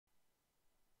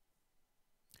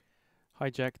Hi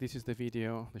Jack, this is the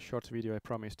video, the short video I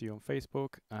promised you on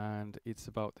Facebook, and it's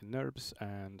about the NURBS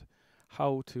and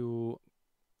how to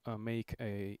make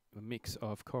a mix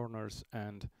of corners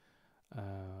and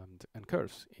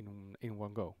curves in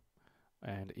one go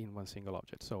and in one single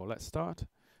object. So let's start.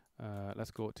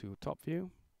 Let's go to top view,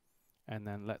 and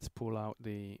then let's pull out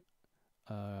the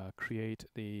create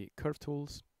the curve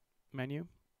tools menu.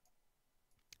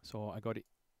 So I got it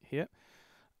here,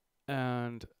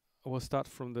 and we'll start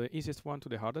from the easiest one to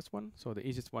the hardest one. So the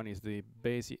easiest one is the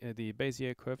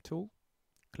Bezier curve tool.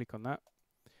 Click on that,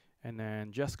 and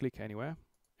then just click anywhere,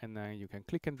 and then you can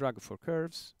click and drag for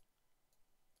curves,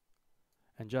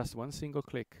 and just one single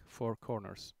click for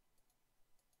corners,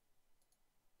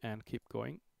 and keep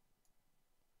going.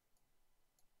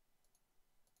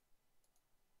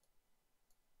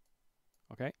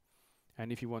 Okay,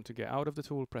 and if you want to get out of the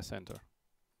tool, press enter,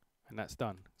 and that's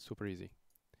done. Super easy.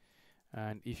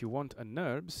 And if you want a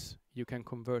NURBS, you can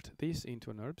convert this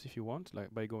into a NURBS if you want,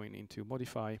 like by going into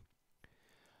modify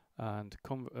and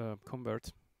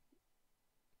convert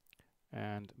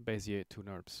and Bezier to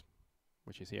NURBS,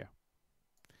 which is here.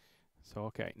 So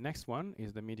okay, next one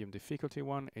is the medium difficulty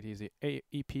one. It is the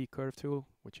EP curve tool,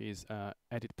 which is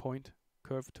edit point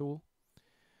curve tool.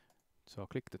 So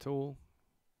click the tool,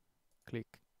 click,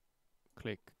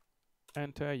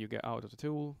 enter, you get out of the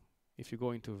tool. If you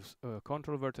go into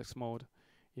control vertex mode,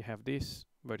 you have these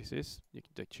vertices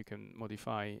that you can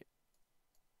modify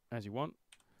as you want,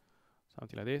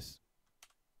 something like this.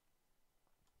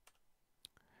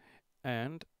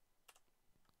 And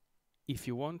if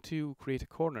you want to create a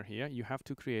corner here, you have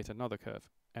to create another curve,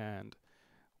 and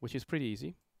which is pretty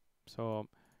easy. So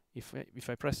if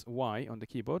I press Y on the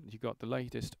keyboard, you got the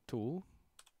latest tool,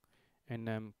 and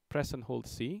then press and hold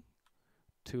C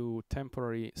to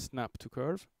temporarily snap to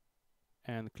curve,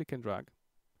 and click and drag,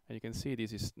 and you can see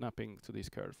this is snapping to this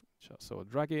curve. So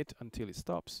drag it until it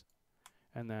stops,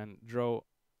 and then draw,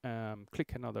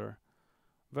 click another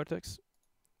vertex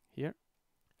here,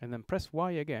 and then press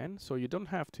Y again, so you don't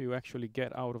have to actually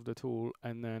get out of the tool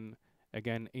and then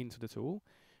again into the tool.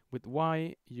 With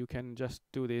Y, you can just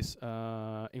do this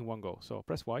in one go. So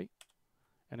press Y,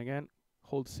 and again,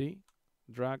 hold C,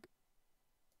 drag,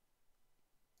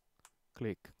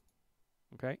 click,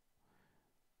 okay?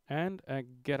 And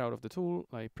get out of the tool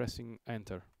by pressing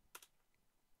enter.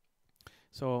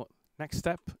 So next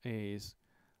step is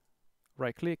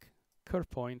right click, curve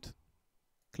point,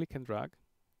 click and drag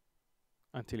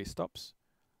until it stops.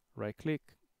 Right click,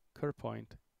 curve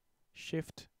point,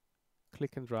 shift,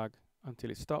 click and drag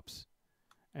until it stops.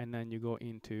 And then you go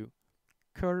into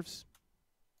curves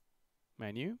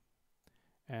menu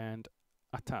and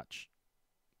attach.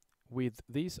 With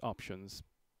these options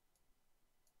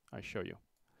I show you.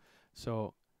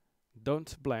 So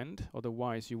don't blend,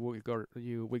 otherwise you will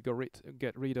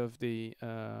get rid of the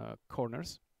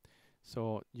corners.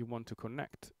 So you want to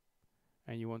connect,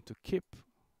 and you want to keep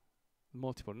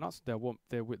multiple knots. There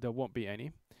won't be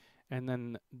any, and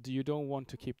then you don't want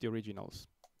to keep the originals.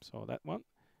 So that one,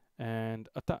 and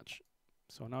attach.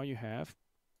 So now you have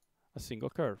a single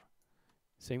curve.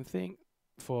 Same thing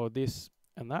for this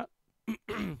and that.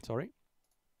 Sorry.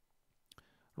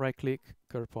 Right click,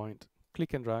 curve point,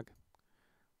 click and drag.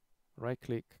 Right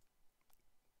click,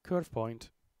 curve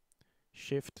point,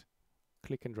 shift,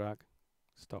 click and drag,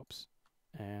 stops,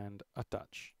 and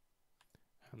attach.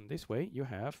 And this way you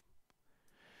have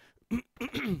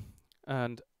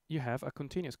and you have a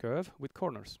continuous curve with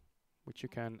corners, which you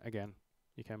can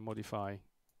modify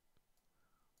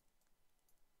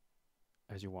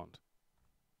as you want.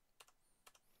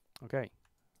 Okay,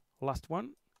 last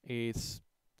one is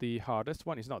the hardest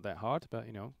one. It's not that hard, but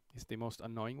you know, it's the most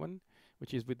annoying one,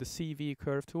 which is with the CV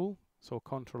curve tool. So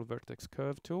control vertex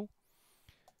curve tool.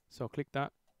 So click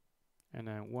that, and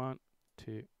then 1,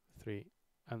 2, 3,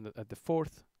 and at the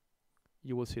fourth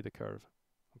you will see the curve.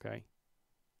 Okay,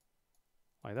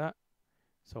 like that.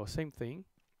 So same thing,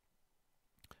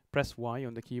 press Y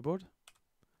on the keyboard,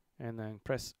 and then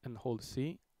press and hold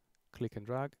C, click and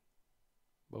drag,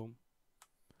 boom,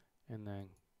 and then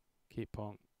keep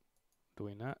on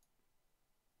doing that.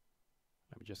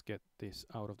 Let me just get this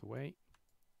out of the way,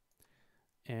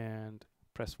 and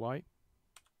press Y,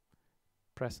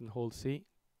 press and hold C,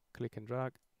 click and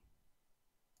drag,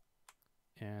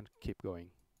 and keep going.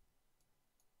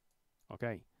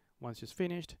 Okay, once it's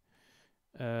finished,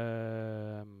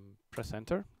 press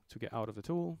enter to get out of the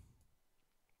tool.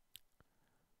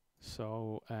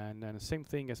 So, and then same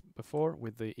thing as before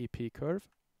with the EP curve.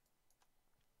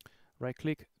 Right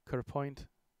click, curve point,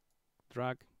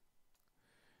 drag,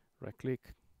 right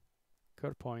click,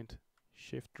 curve point,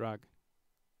 shift drag,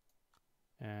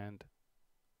 and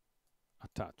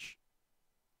attach.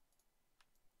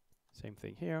 Same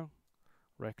thing here.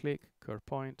 Right click, curve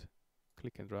point,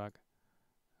 click and drag.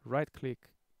 Right click,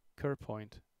 curve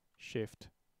point, shift,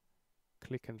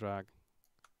 click and drag,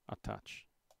 attach.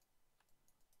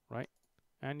 Right?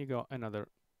 And you got another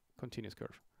continuous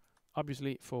curve.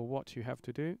 Obviously, for what you have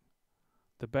to do,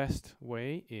 the best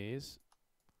way is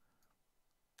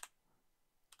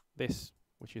this,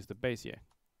 which is the Bezier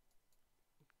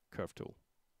curve tool.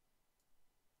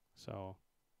 So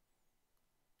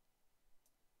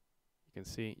you can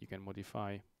see you can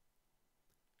modify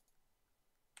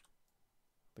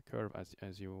the curve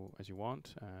as you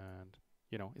want, and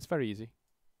you know, it's very easy.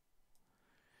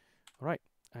 All right,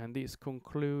 and this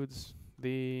concludes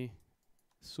the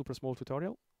super small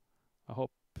tutorial. I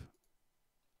hope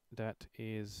that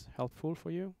is helpful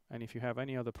for you, and if you have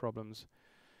any other problems,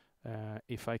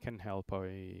 if I can help,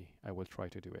 I will try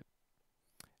to do it.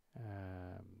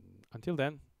 Until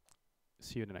then,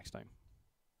 see you the next time.